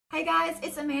Hey guys,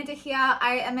 it's Amanda here.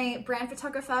 I am a brand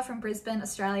photographer from Brisbane,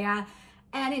 Australia.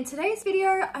 And in today's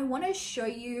video, I want to show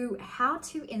you how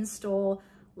to install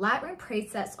Lightroom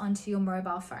presets onto your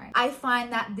mobile phone. I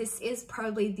find that this is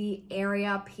probably the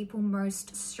area people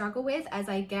most struggle with, as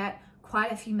I get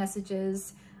quite a few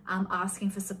messages asking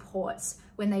for support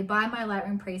when they buy my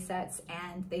Lightroom presets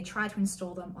and they try to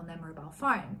install them on their mobile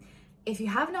phone. If you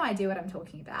have no idea what I'm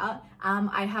talking about,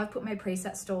 I have put my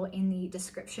preset store in the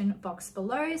description box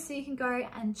below, so you can go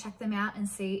and check them out and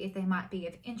see if they might be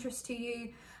of interest to you.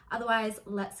 Otherwise,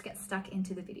 let's get stuck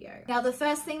into the video. Now, the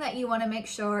first thing that you want to make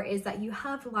sure is that you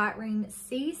have Lightroom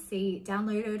CC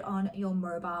downloaded on your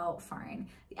mobile phone.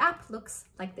 The app looks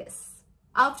like this.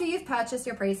 After you've purchased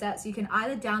your presets, you can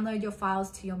either download your files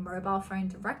to your mobile phone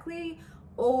directly,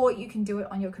 or you can do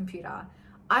it on your computer.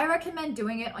 I recommend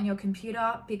doing it on your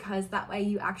computer because that way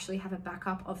you actually have a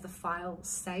backup of the file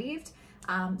saved.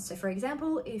 So for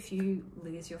example, if you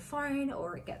lose your phone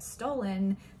or it gets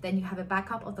stolen, then you have a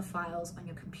backup of the files on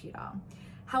your computer.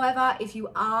 However, if you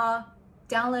are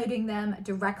downloading them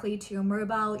directly to your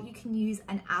mobile, you can use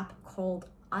an app called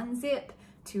Unzip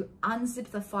to unzip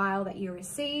the file that you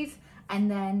receive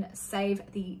and then save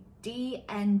the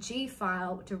DNG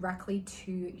file directly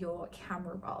to your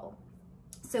camera roll.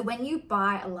 So when you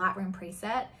buy a Lightroom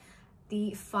preset,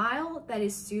 the file that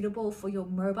is suitable for your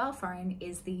mobile phone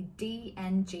is the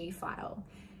DNG file.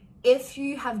 If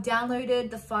you have downloaded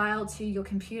the file to your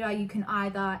computer, you can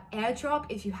either AirDrop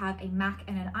if you have a Mac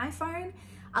and an iPhone.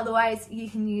 Otherwise, you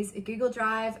can use a Google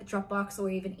Drive, Dropbox, or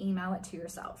even email it to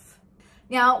yourself.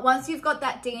 Now, once you've got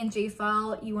that DNG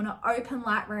file, you want to open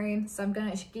Lightroom. So I'm going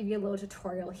to give you a little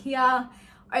tutorial here.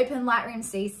 Open Lightroom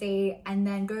CC and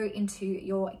then go into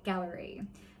your gallery.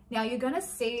 Now you're going to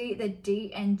see the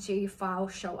DNG file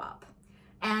show up.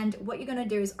 And what you're going to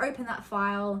do is open that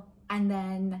file and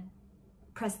then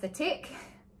press the tick.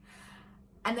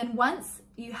 And then once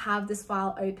you have this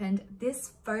file opened,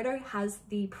 this photo has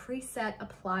the preset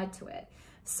applied to it.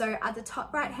 So at the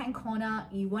top right hand corner,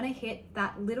 you want to hit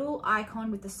that little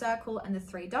icon with the circle and the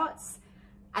 3 dots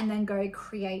and then go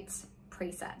create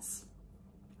presets.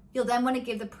 You'll then want to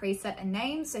give the preset a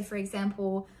name. So for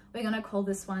example, we're going to call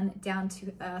this one Down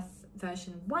to Earth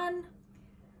version 1,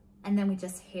 and then we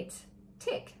just hit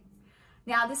tick.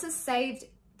 Now this has saved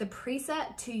the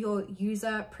preset to your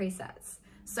user presets.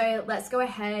 So let's go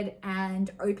ahead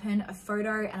and open a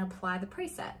photo and apply the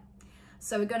preset.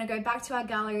 So we're going to go back to our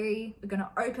gallery, we're going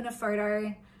to open a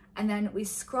photo, and then we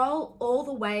scroll all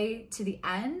the way to the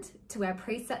end to where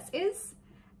presets is,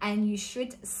 and you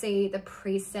should see the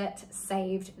preset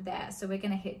saved there. So we're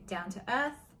going to hit Down to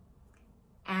Earth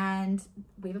and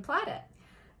we've applied it.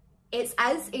 It's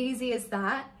as easy as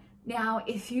that. Now,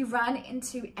 if you run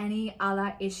into any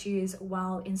other issues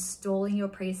while installing your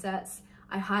presets,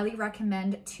 I highly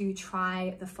recommend to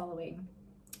try the following.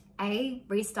 A,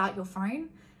 restart your phone.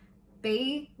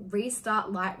 B,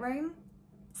 restart Lightroom.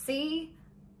 C,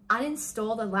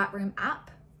 uninstall the Lightroom app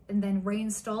and then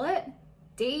reinstall it.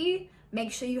 D,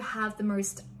 make sure you have the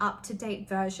most up-to-date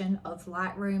version of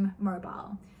Lightroom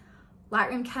Mobile.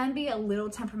 Lightroom can be a little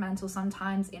temperamental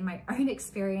sometimes in my own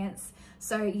experience,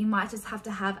 so you might just have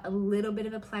to have a little bit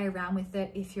of a play around with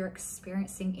it if you're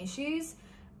experiencing issues,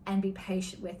 and be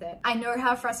patient with it. I know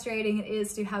how frustrating it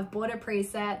is to have bought a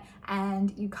preset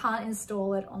and you can't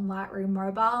install it on Lightroom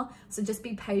Mobile, so just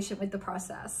be patient with the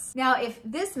process. Now, if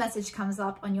this message comes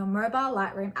up on your mobile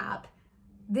Lightroom app,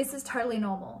 this is totally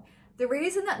normal. The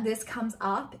reason that this comes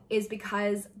up is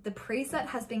because the preset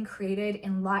has been created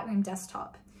in Lightroom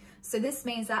Desktop. So this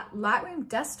means that Lightroom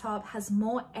Desktop has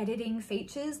more editing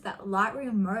features that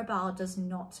Lightroom Mobile does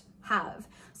not have.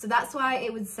 So that's why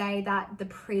it would say that the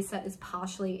preset is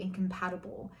partially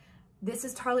incompatible. This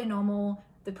is totally normal.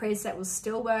 The preset will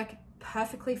still work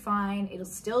perfectly fine. It'll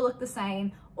still look the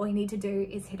same. All you need to do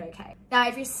is hit OK. Now,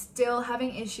 if you're still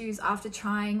having issues after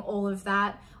trying all of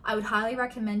that, I would highly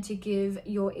recommend to give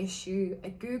your issue a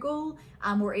Google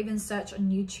or even search on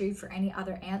YouTube for any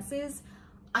other answers.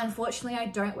 Unfortunately, I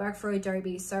don't work for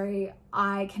Adobe, so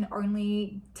I can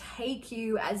only take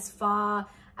you as far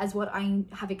as what I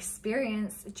have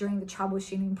experienced during the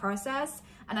troubleshooting process,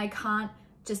 and I can't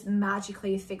just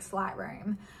magically fix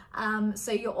Lightroom.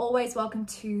 So you're always welcome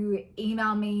to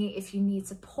email me if you need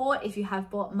support, if you have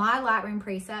bought my Lightroom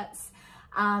presets,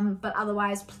 but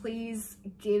otherwise please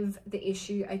give the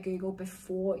issue a Google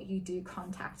before you do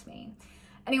contact me.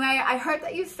 Anyway, I hope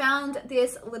that you found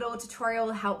this little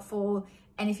tutorial helpful,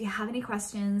 and if you have any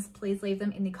questions, please leave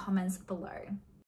them in the comments below.